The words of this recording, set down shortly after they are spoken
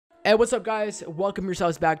Hey, what's up, guys? Welcome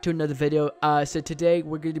yourselves back to another video. So today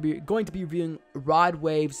we're going to be reviewing Rod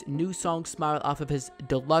Wave's new song "Smile" off of his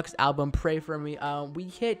deluxe album "Pray for Me." We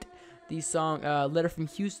hit the song "Letter from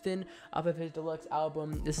Houston" off of his deluxe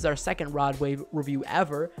album. This is our second Rod Wave review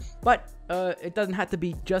ever, but it doesn't have to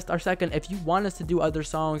be just our second. If you want us to do other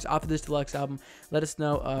songs off of this deluxe album, let us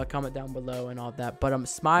know. Comment down below and all that. But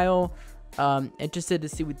 "Smile." Interested to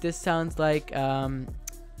see what this sounds like. Yeah,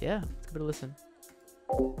 let's give it a listen.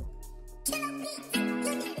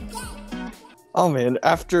 Oh man,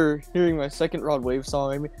 after hearing my second Rod Wave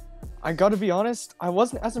song, I gotta be honest, I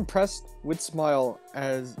wasn't as impressed with Smile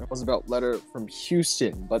as I was about Letter from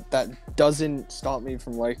Houston, but that doesn't stop me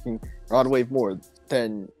from liking Rod Wave more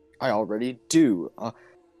than I already do.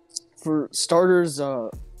 For starters,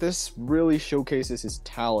 this really showcases his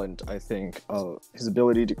talent, I think, his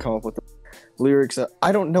ability to come up with lyrics.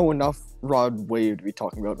 I don't know enough Rod Wave to be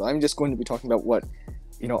talking about, but I'm just going to be talking about what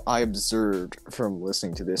I observed from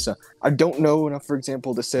listening to this. I don't know enough, for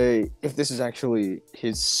example, to say if this is actually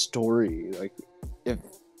his story, like if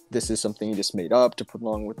this is something he just made up to put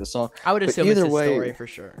along with the song. I would assume it's his story for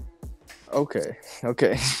sure. Okay.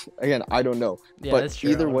 Again, I don't know. Yeah, but that's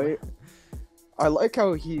true. Either way, I like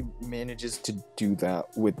how he manages to do that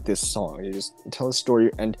with this song. He just tell a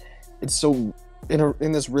story, and it's so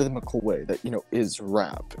in this rhythmical way that is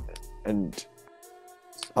rap. And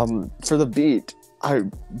for the beat, I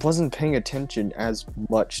wasn't paying attention as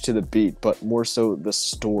much to the beat, but more so the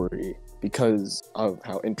story, because of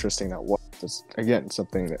how interesting that was. That's, again,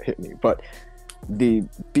 something that hit me. But the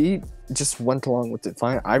beat just went along with it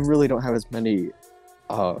fine. I really don't have as many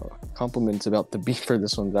compliments about the beat for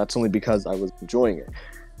this one. That's only because I was enjoying it.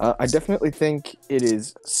 I definitely think it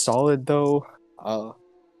is solid, though.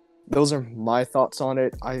 Those are my thoughts on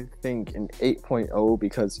it. I think an 8.0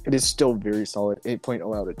 because it is still very solid.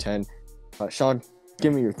 8.0 out of 10. Sean,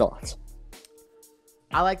 give me your thoughts.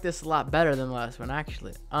 I like this a lot better than the last one,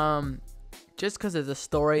 actually. Just because of the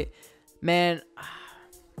story, man.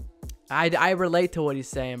 I relate to what he's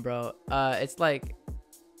saying, bro. It's like,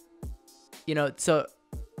 so,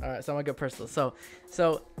 all right. So I'm gonna get personal.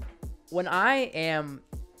 So when I am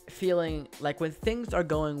feeling like when things are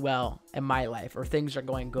going well in my life, or things are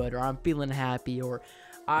going good, or I'm feeling happy, or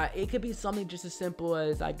it could be something just as simple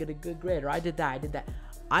as I get a good grade, or I did that.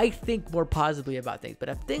 I think more positively about things. But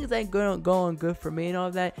if things ain't going good for me and all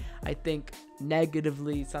of that, I think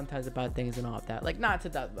negatively sometimes about things and all of that. Like, not to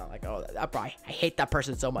that, like, oh, I hate that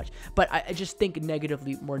person so much. But I just think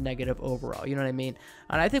negatively, more negative overall. You know what I mean?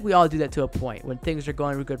 And I think we all do that to a point. When things are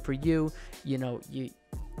going good for you, you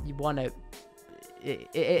want to.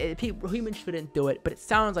 Humans shouldn't do it, but it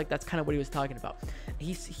sounds like that's kind of what he was talking about.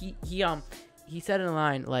 He said in a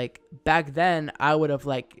line, like, back then I would have,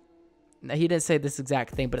 like, he didn't say this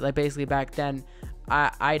exact thing, but like basically back then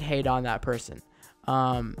I'd hate on that person,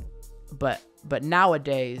 but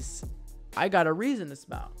nowadays I got a reason to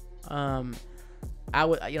smile. I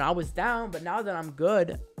was down, but now that I'm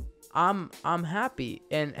good, I'm happy.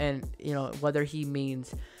 And whether he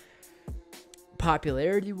means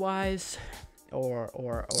popularity wise,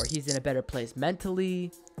 or he's in a better place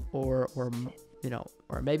mentally, or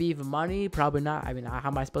maybe even money, probably not. I mean, how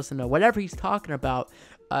am I supposed to know? Whatever he's talking about,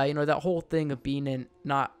 that whole thing of being in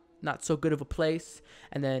not so good of a place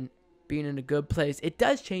and then being in a good place, it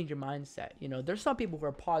does change your mindset. There's some people who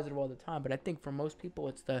are positive all the time, but I think for most people,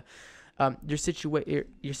 it's the your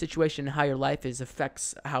situation and how your life is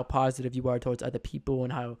affects how positive you are towards other people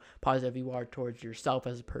and how positive you are towards yourself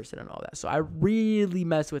as a person and all that. So I really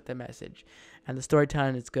mess with the message, and the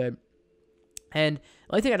storytelling is good. And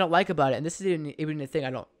the only thing I don't like about it, and this is even the thing I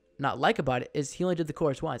don't not like about it, is he only did the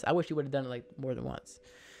chorus once. I wish he would have done it like more than once,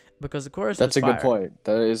 because the chorus. That's was a fire. good point.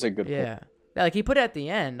 That is a good point. Yeah, like he put it at the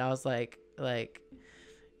end. I was like the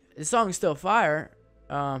song's still fire,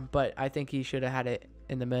 but I think he should have had it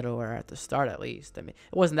in the middle or at the start at least. I mean,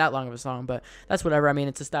 it wasn't that long of a song, but that's whatever. I mean,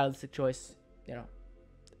 it's a stylistic choice,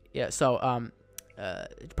 Yeah, so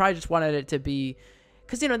probably just wanted it to be.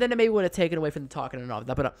 Because, then it maybe would have taken away from the talking and all of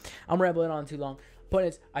that. But I'm rambling on too long. Point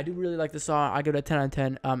is, I do really like the song. I give it a 10 out of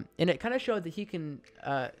 10. And it kind of showed that he can...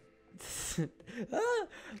 it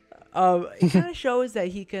kind of shows that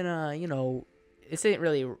he can, this ain't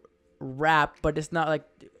really rap, but it's not like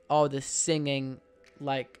all the singing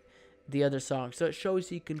like the other songs. So it shows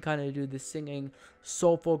he can kind of do the singing,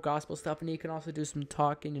 soulful gospel stuff. And he can also do some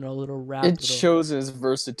talking, a little rap. It shows his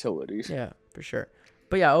versatility. Yeah, for sure.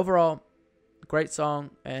 But yeah, overall... great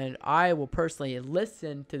song, and I will personally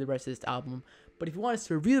listen to the rest of this album. But if you want us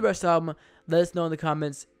to review the rest of the album, let us know in the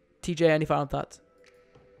comments. TJ, any final thoughts?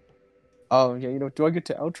 Yeah, do I get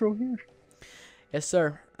to outro here? Yes,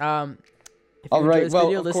 sir. If you All enjoy right. this Well,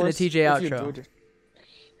 video, of listen to course, TJ if you outro. enjoyed it.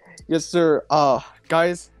 Yes, sir.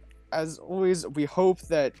 Guys, as always, we hope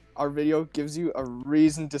that our video gives you a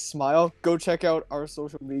reason to smile. Go check out our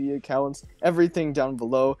social media accounts, everything down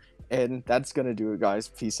below, and that's gonna do it, guys.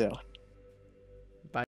 Peace out.